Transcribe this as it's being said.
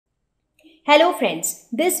Hello friends,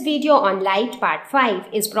 this video on Light Part 5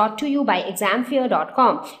 is brought to you by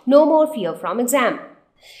examfear.com. No more fear from exam.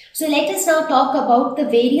 So let us now talk about the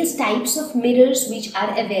various types of mirrors which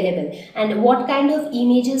are available and what kind of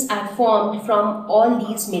images are formed from all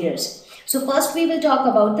these mirrors. So first we will talk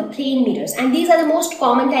about the plane mirrors, and these are the most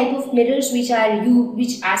common type of mirrors which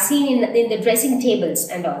are seen in the dressing tables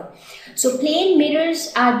and all. So plane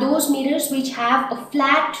mirrors are those mirrors which have a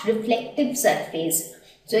flat reflective surface.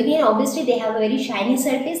 So again, obviously they have a very shiny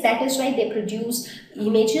surface, that is why they produce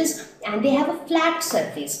images, and they have a flat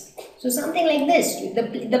surface. So something like this,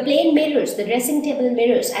 the plane mirrors, the dressing table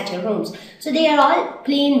mirrors at your homes. So they are all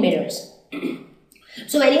plane mirrors.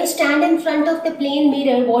 So when you stand in front of the plane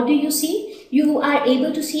mirror, what do you see? You are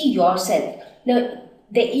able to see yourself. Now,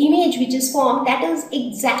 the image which is formed, that is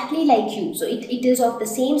exactly like you. So it is of the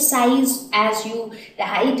same size as you, the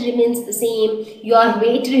height remains the same, your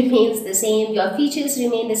weight remains the same, your features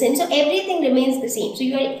remain the same. So everything remains the same. So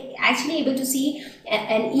you are actually able to see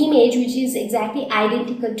an image which is exactly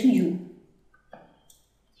identical to you.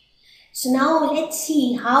 So now let's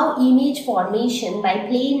see how image formation by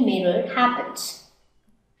plane mirror happens.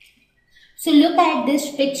 So look at this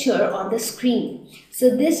picture on the screen. So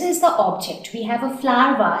this is the object. We have a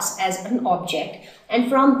flower vase as an object, and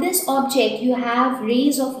from this object you have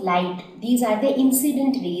rays of light. These are the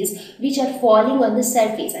incident rays which are falling on the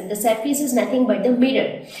surface, and the surface is nothing but the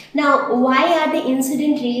mirror. Now why are the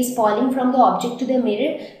incident rays falling from the object to the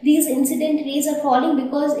mirror? These incident rays are falling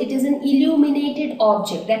because it is an illuminated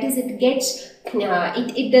object. That is, it gets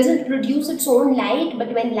it doesn't produce its own light,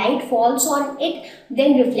 but when light falls on it,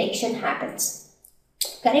 then reflection happens.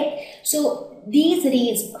 Correct? So these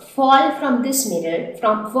rays fall from this mirror,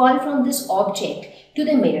 fall from this object to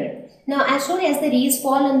the mirror. Now as soon as the rays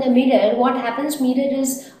fall on the mirror, what happens? Mirror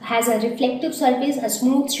has a reflective surface, a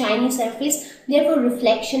smooth shiny surface, therefore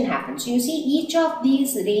reflection happens. You see, each of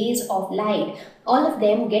these rays of light, all of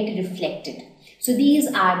them get reflected. So these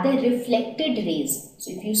are the reflected rays.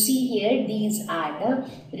 So if you see here, these are the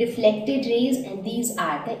reflected rays and these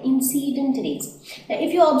are the incident rays. Now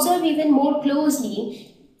if you observe even more closely,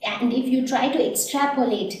 and if you try to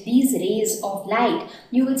extrapolate these rays of light,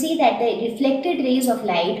 you will see that the reflected rays of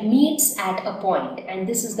light meets at a point, and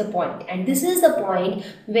this is the point, and this is the point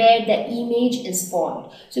where the image is formed.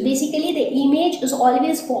 So basically the image is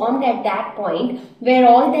always formed at that point where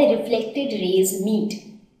all the reflected rays meet.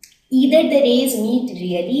 Either the rays meet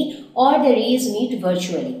really or the rays meet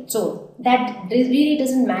virtually. So that really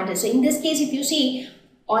doesn't matter. So in this case, if you see,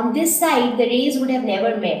 on this side, the rays would have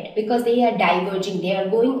never met because they are diverging, they are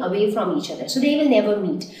going away from each other. So they will never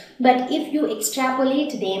meet. But if you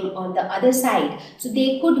extrapolate them on the other side, so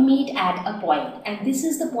they could meet at a point. And this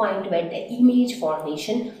is the point where the image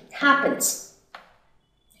formation happens.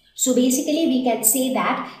 So basically we can say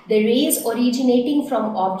that the rays originating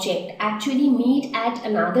from object actually meet at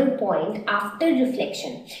another point after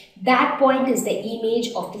reflection. That point is the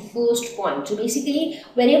image of the first point. So basically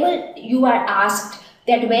whenever you are asked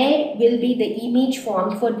that where will be the image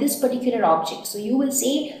formed for this particular object, so you will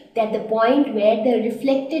say that the point where the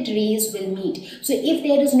reflected rays will meet. So if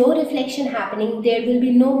there is no reflection happening, there will be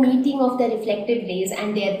no meeting of the reflected rays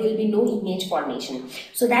and there will be no image formation.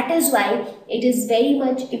 So that is why it is very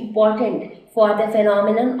much important for the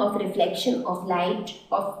phenomenon of reflection of light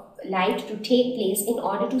to take place in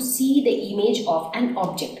order to see the image of an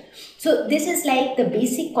object. So this is like the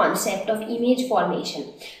basic concept of image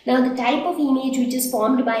formation. Now the type of image which is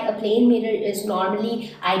formed by a plane mirror is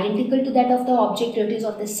normally identical to that of the object. It is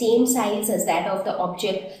of the same size as that of the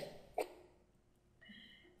object.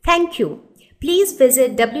 Thank you. Please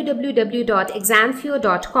visit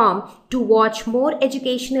www.examfear.com to watch more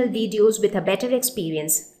educational videos with a better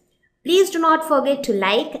experience. Please do not forget to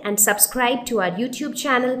like and subscribe to our YouTube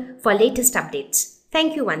channel for latest updates.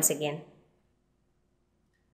 Thank you once again.